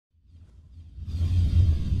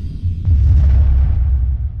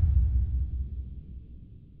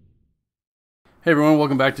Hey everyone,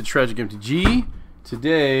 welcome back to Tragic MTG.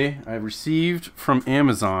 Today I received from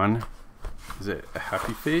Amazon, is it a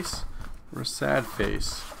happy face or a sad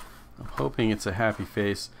face? I'm hoping it's a happy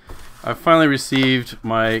face. I finally received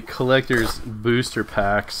my collector's booster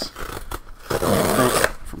packs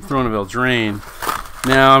from Throne of Eldraine.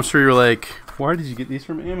 Now I'm sure you're like, why did you get these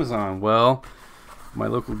from Amazon? Well, my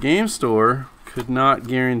local game store could not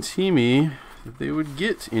guarantee me that they would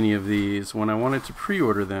get any of these when I wanted to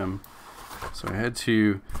pre-order them. So I had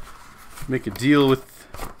to make a deal with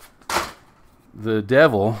the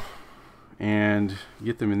devil and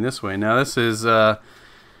get them in this way. Now this is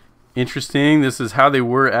interesting. This is how they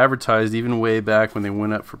were advertised even way back when they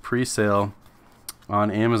went up for pre-sale on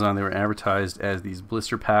Amazon. They were advertised as these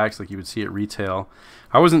blister packs like you would see at retail.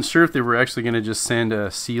 I wasn't sure if they were actually going to just send a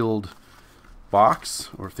sealed box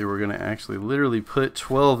or if they were going to actually literally put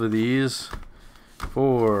 12 of these.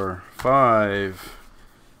 4, 5,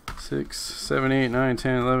 6, 7, 8, 9,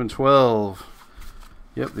 10, 11, 12.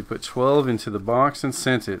 Yep, they put 12 into the box and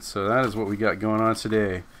sent it. So that is what we got going on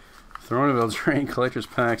today. Throne of Eldraine collector's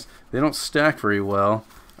packs. They don't stack very well.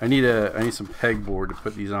 I need some pegboard to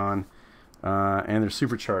put these on, and they're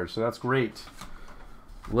supercharged, so that's great.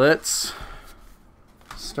 Let's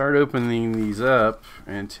start opening these up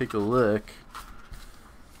and take a look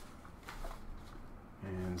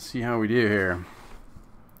and see how we do here.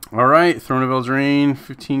 Alright, Throne of Eldraine,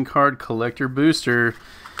 15 card collector booster.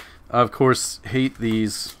 I, of course, hate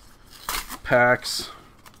these packs.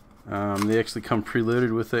 They actually come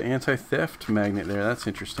preloaded with the anti-theft magnet there. That's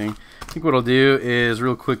interesting. I think what I'll do is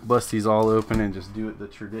real quick bust these all open and just do it the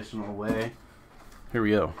traditional way. Here we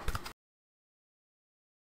go.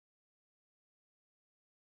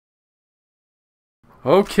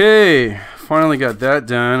 Okay, finally got that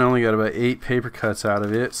done. Only got about 8 paper cuts out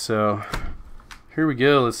of it, so here we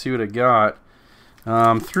go. Let's see what I got.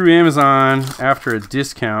 Through Amazon, after a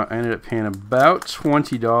discount, I ended up paying about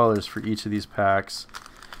 $20 for each of these packs.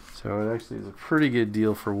 So it actually is a pretty good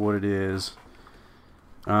deal for what it is.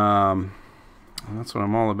 And that's what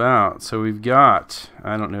I'm all about. So we've got,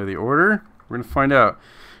 I don't know the order. We're going to find out.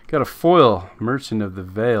 Got a foil Merchant of the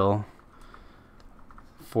Veil.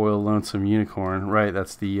 Foil Lonesome Unicorn. Right,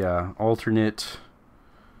 that's the alternate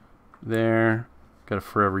there. Got a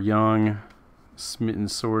Forever Young. Smitten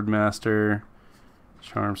Swordmaster,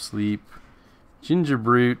 Charm Sleep, Ginger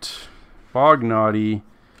Brute, Bog Naughty,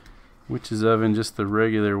 Witch's Oven, just the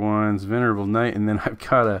regular ones, Venerable Knight, and then I've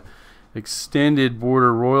got a extended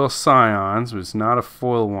border Royal Scions, which is not a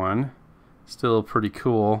foil one, still pretty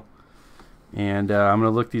cool. And I'm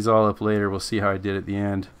going to look these all up later. We'll see how I did at the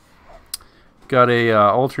end. Got a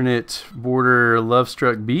alternate border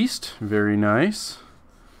Lovestruck Beast, very nice.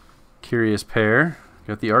 Curious Pair.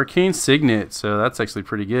 Got the Arcane Signet, so that's actually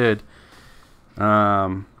pretty good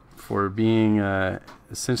for being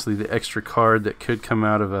essentially the extra card that could come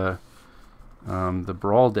out of the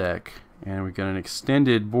Brawl deck. And we've got an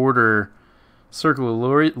extended border Circle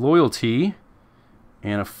of Loyalty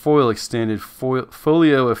and a foil extended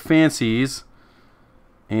Folio of Fancies.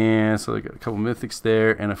 And so we got a couple mythics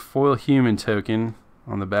there and a foil human token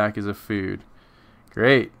on the back as a food.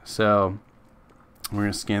 Great. So we're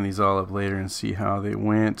going to scan these all up later and see how they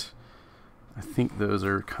went. I think those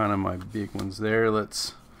are kind of my big ones there.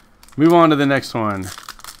 Let's move on to the next one.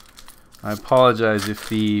 I apologize if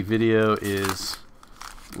the video is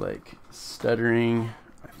like stuttering.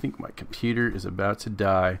 I think my computer is about to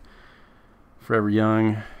die. Forever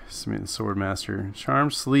Young, Smitten Swordmaster, Charm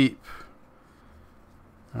Sleep.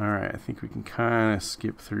 Alright, I think we can kind of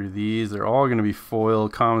skip through these. They're all going to be foil,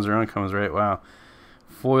 commons or uncommons, right? Wow.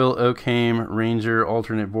 Foil Oakham Ranger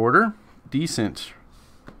alternate border. Decent.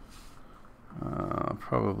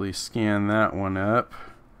 Probably scan that one up.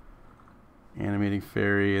 Animating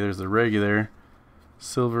Fairy. There's the regular.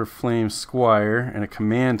 Silver Flame Squire and a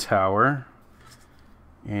Command Tower.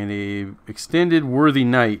 And a extended Worthy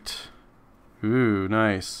Knight. Ooh,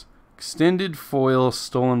 nice. Extended foil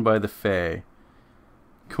Stolen by the Fae.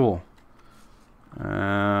 Cool.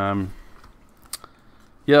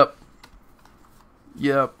 Yep.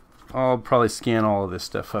 Yep, I'll probably scan all of this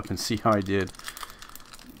stuff up and see how I did.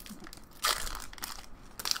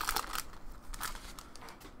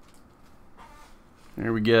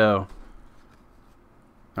 There we go.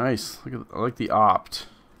 Nice. Look at, I like the opt.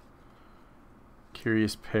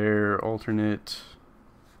 Curious Pair, alternate.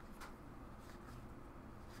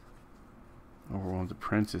 Overwhelmed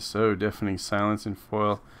Apprentice. Oh, Deafening Silence in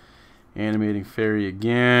foil. Animating Fairy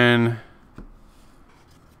again.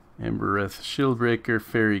 Embereth Shieldbreaker,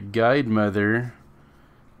 Fairy Guide Mother,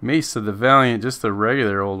 Mace of the Valiant, just the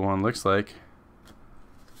regular old one looks like.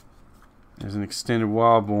 There's an extended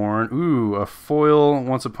Wildborn. Ooh, a foil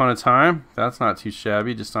Once Upon a Time. That's not too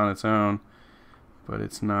shabby, just on its own. But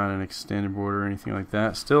it's not an extended border or anything like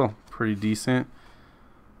that. Still pretty decent.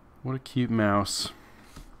 What a cute mouse.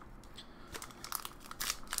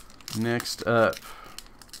 Next up.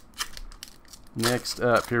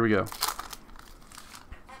 Here we go.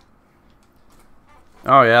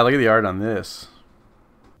 Oh yeah, look at the art on this.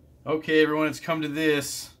 Okay, everyone, it's come to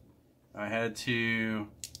this. I had to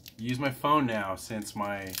use my phone now since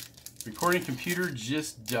my recording computer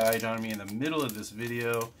just died on me in the middle of this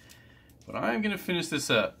video. But I'm gonna finish this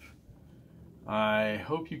up. I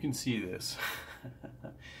hope you can see this.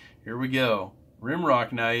 Here we go.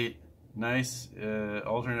 Rimrock Knight. Nice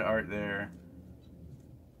alternate art there.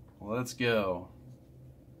 Let's go.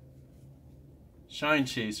 Shine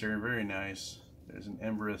Chaser, very nice. There's an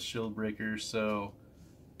Embereth Shieldbreaker, so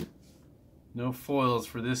no foils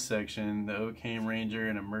for this section. The Oakhame Ranger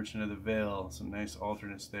and a Merchant of the Vale. Some nice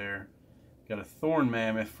alternates there. Got a Thorn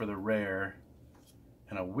Mammoth for the rare.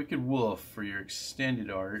 And a Wicked Wolf for your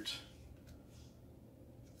extended art.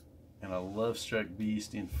 And a Lovestruck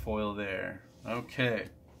Beast in foil there. Okay.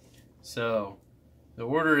 So, the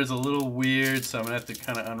order is a little weird, so I'm going to have to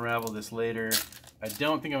kind of unravel this later. I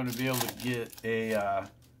don't think I'm going to be able to get a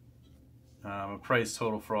price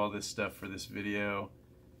total for all this stuff for this video.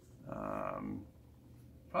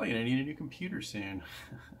 Probably going to need a new computer soon.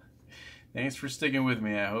 Thanks for sticking with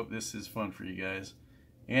me. I hope this is fun for you guys.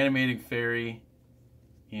 Animating Fairy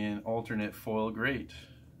in alternate foil, great.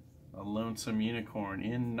 A Lonesome Unicorn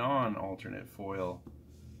in non-alternate foil.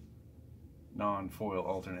 Non-foil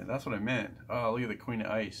alternate. That's what I meant. Oh, look at the Queen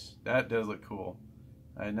of Ice. That does look cool.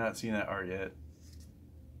 I had not seen that art yet.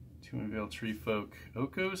 Two-Veil Tree Folk.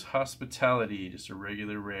 Oko's Hospitality, just a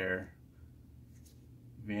regular rare.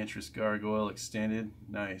 Vantress Gargoyle extended.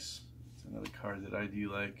 Nice. It's another card that I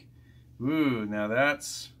do like. Ooh, now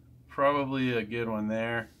that's probably a good one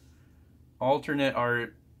there. Alternate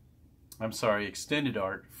art. I'm sorry, extended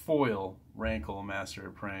art. Foil Rankle Master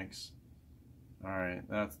of Pranks. Alright,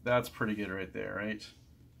 that's pretty good right there, right?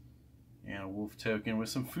 And a wolf token with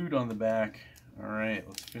some food on the back. Alright,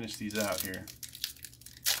 let's finish these out here.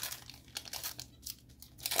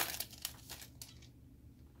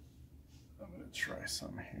 I'm going to try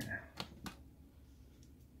some here.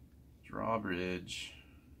 Drawbridge.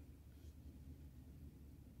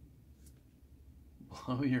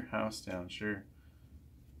 Blow your house down, sure.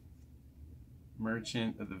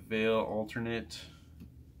 Merchant of the Vale alternate.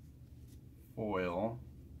 Foil.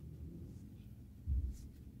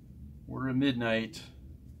 Order of Midnight.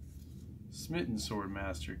 Smitten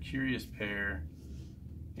Swordmaster. Curious Pair.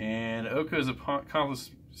 And Oko's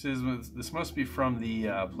Accomplices. This must be from the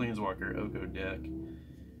Planeswalker Oko deck.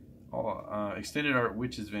 Extended art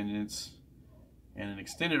Witch's Vengeance. And an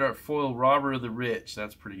extended art foil Robber of the Rich.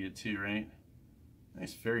 That's pretty good too, right?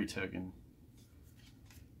 Nice fairy token.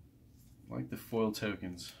 I like the foil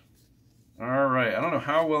tokens. Alright, I don't know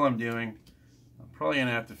how well I'm doing. I'm probably going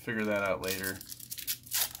to have to figure that out later.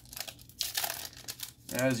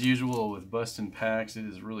 As usual with busting packs, it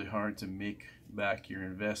is really hard to make back your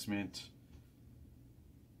investment.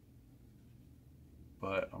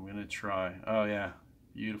 But I'm going to try. Oh yeah,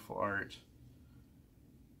 beautiful art.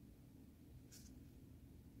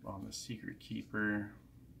 On the Secret Keeper.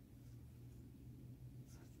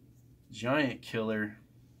 Giant Killer.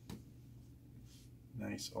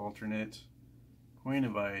 Nice alternate. Queen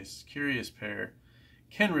of Ice. Curious Pair.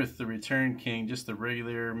 Kenrith the Return King. Just the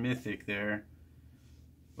regular mythic there.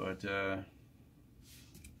 But,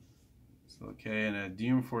 it's okay. And a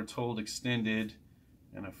Doom Foretold extended.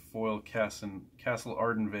 And a foil Castle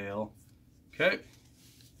Ardenvale. Okay.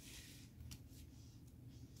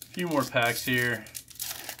 A few more packs here.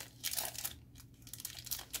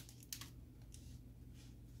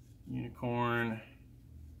 Unicorn.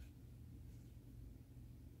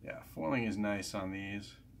 Yeah, foiling is nice on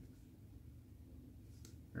these.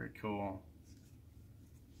 Very cool.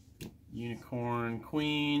 Unicorn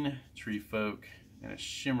Queen, Tree Folk, and a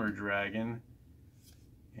Shimmer Dragon.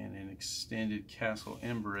 And an extended Castle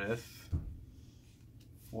Embereth.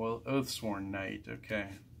 Foil Oathsworn Knight. Okay.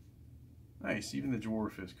 Nice. Even the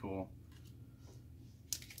dwarf is cool.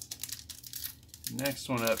 Next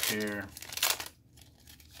one up here.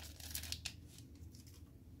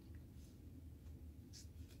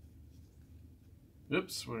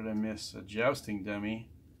 Oops, what did I miss? A Jousting Dummy.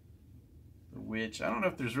 The Witch. I don't know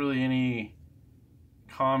if there's really any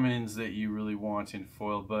commons that you really want in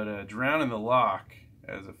foil, but Drown in the Loch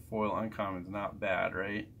as a foil uncommon is not bad,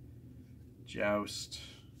 right? Joust.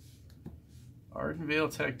 Ardenvale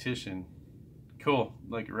Tactician. Cool.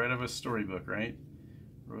 Like right out of a storybook, right?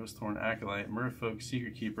 Rosethorn Acolyte, Merfolk,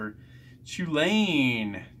 Secret Keeper,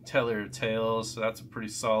 Tulane, Teller of Tales. So that's a pretty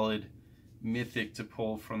solid mythic to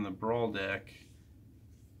pull from the Brawl deck.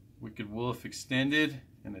 Wicked Wolf Extended,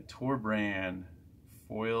 and a Torbrand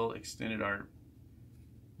foil extended art.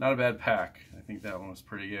 Not a bad pack. I think that one was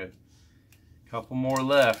pretty good. Couple more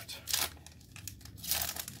left.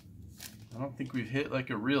 I don't think we've hit like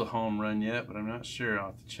a real home run yet, but I'm not sure. I'll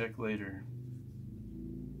have to check later.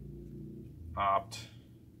 Opt.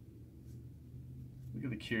 Look at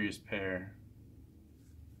the Curious Pair.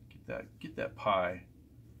 Get that pie.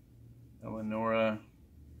 Eleonora.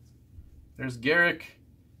 There's Garrick,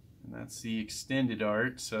 and that's the extended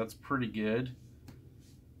art, so that's pretty good.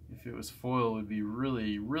 If it was foil, it would be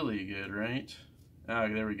really, really good, right? Ah,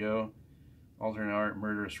 there we go. Alternate art,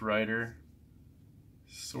 Murderous Rider,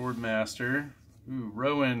 Swordmaster, ooh,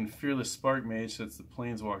 Rowan, Fearless Spark Mage, so that's the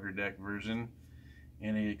Planeswalker deck version,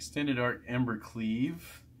 and a extended art Embercleave,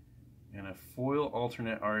 and a foil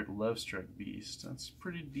alternate art Lovestruck Beast. That's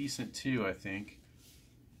pretty decent too, I think.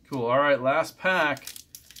 Cool. All right, last pack.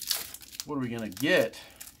 What are we gonna get?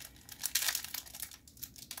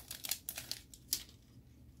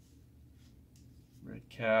 Red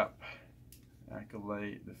Cap,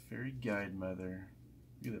 Acolyte, the Fairy Guide Mother.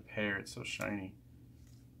 Look at the pair, it's so shiny.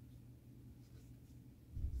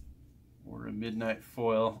 Order of Midnight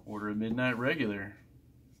foil, Order of Midnight regular.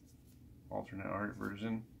 Alternate art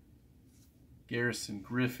version. Garrison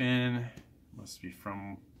Griffin, must be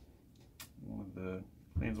from one of the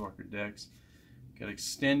Planeswalker decks. Got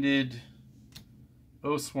extended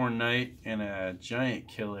Oathsworn Knight and a Giant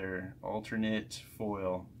Killer alternate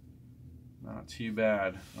foil. Not too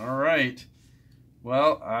bad. All right.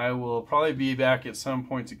 Well, I will probably be back at some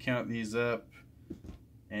point to count these up,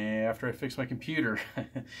 and after I fix my computer.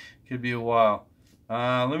 Could be a while.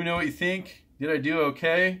 Let me know what you think. Did I do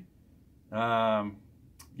okay?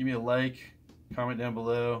 Give me a like, comment down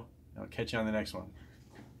below. I'll catch you on the next one.